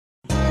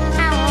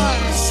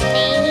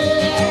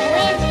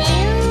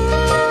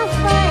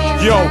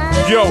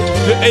Yo,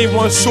 the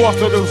A1 source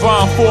of the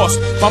divine force.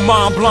 My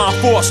mind blind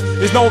force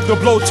is known to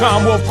blow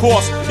time, of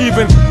course.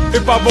 Even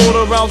if I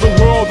rode around the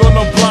world on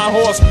a blind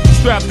horse,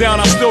 strapped down,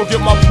 I still get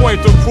my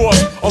point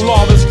across.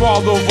 Allah is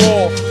father of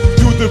all.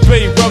 You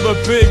debate whether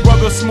big,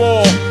 whether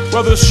small,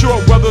 whether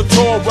short, whether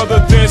tall,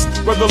 whether dense,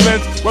 whether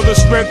length, whether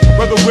strength,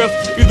 whether width.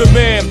 Either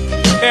man,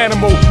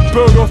 animal,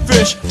 bird or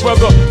fish,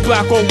 whether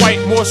black or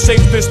white, more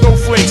safe than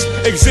snowflakes.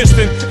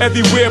 Existing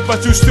everywhere,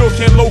 but you still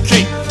can't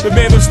locate the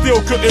man who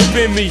still couldn't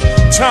bend me.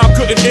 Time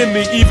couldn't end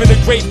me. Even the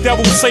great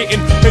devil Satan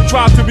had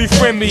tried to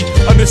befriend me.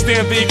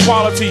 Understand the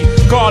equality,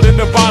 God in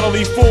the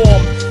bodily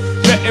form.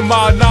 Letting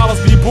my knowledge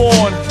be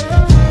born.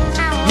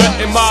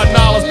 Letting my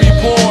knowledge be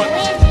born.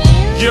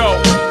 Yo,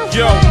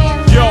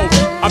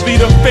 I be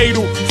the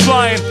fatal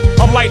flyin.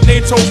 I'm like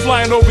NATO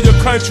flying over your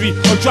country.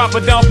 I'm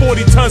dropping down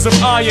 40 tons of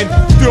iron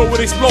filled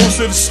with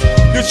explosives.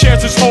 Your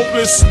chance is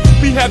hopeless.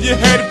 We have your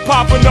head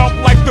popping up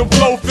like the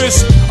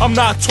blowfish. I'm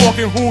not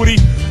talking hootie,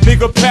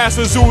 nigga pass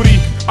a zooty.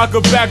 I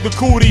could back the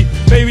cootie,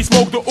 maybe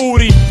smoke the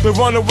ooty. The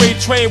runaway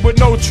train with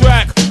no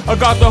track. I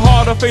got the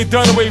heart of Faye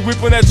Dunaway,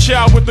 whipping that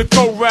child with the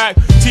coat rack.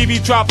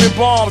 TV dropping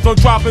bombs, I'm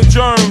dropping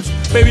germs.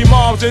 Baby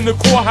mom's in the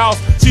courthouse,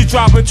 she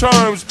dropping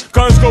terms.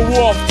 Guns go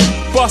off,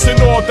 busting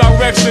all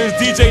directions.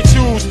 DJ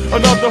choose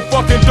another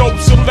fucking dope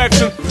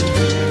selection.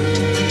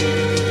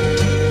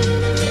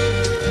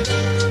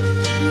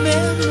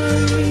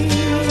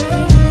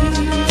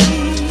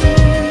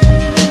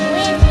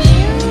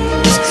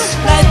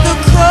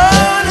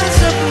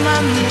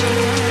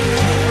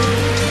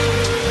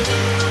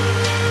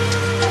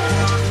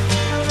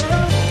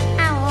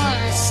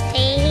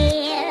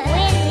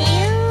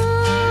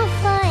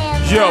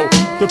 Yo,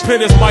 the pen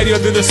is mightier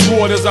than the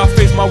sword as I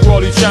face my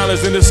worldly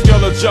challenge. And the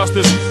scale of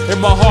justice in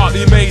my heart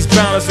remains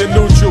balanced and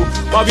neutral.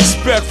 My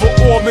respect for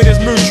all men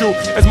is mutual,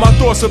 as my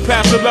thoughts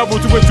surpass the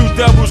level to which you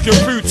devils can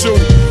fruit to.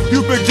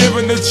 You've been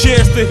given the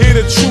chance to hear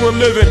the true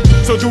and living,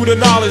 so do the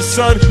knowledge,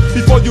 son,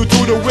 before you do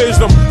the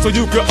wisdom, so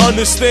you can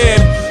understand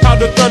how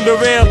the thunder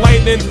and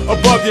lightning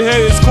above your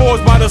head is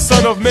caused by the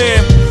Son of Man.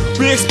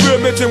 We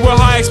experimenting with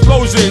high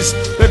explosions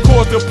that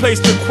cause the place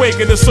to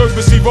quake and the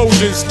surface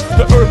erosions.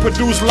 The earth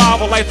produce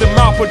lava like the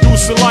mouth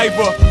produce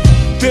saliva.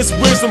 This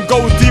wisdom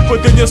goes deeper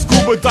than your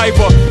scuba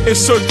diver. In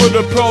search for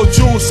the pearl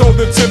jewels sold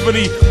in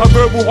Tiffany. My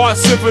verbal heart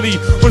symphony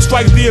will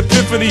strike the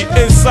epiphany.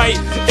 Insight,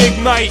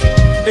 ignite,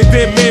 and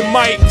then men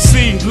might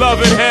see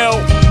love and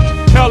hell.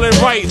 Hell and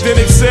right, then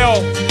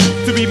excel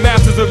to be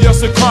masters of your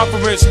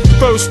circumference.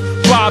 First,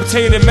 by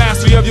obtaining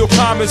mastery of your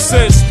common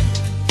sense.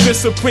 This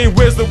supreme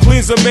wisdom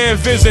cleans a man's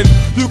vision.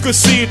 You can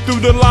see through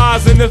the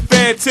lies and the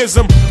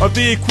phantasm of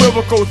the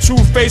equivocal,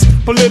 two-faced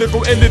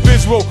political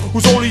individual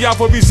who's only out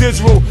for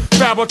residual,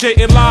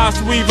 fabricating lies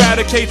to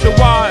eradicate the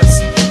wise.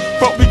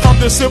 But we come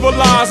to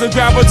civilize and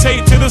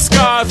gravitate to the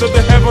skies of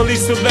the heavenly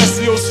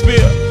celestial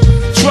sphere.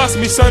 Trust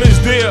me, son,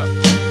 is there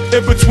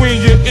in between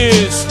your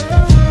ears.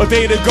 A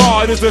day to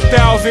God is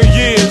 1,000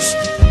 years.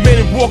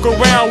 Men walk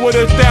around with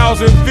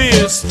 1,000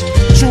 fears.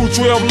 True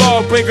joy of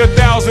love bring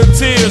 1,000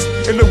 tears.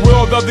 In the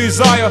world of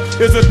desire,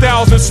 there's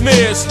 1,000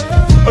 snares.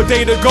 A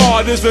day to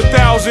God is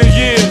 1,000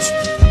 years.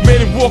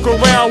 Men walk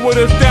around with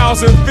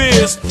 1,000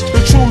 fears. The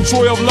true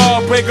joy of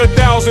love bring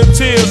 1,000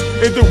 tears.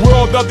 In the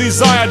world of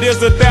desire,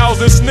 there's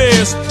 1,000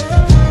 snares.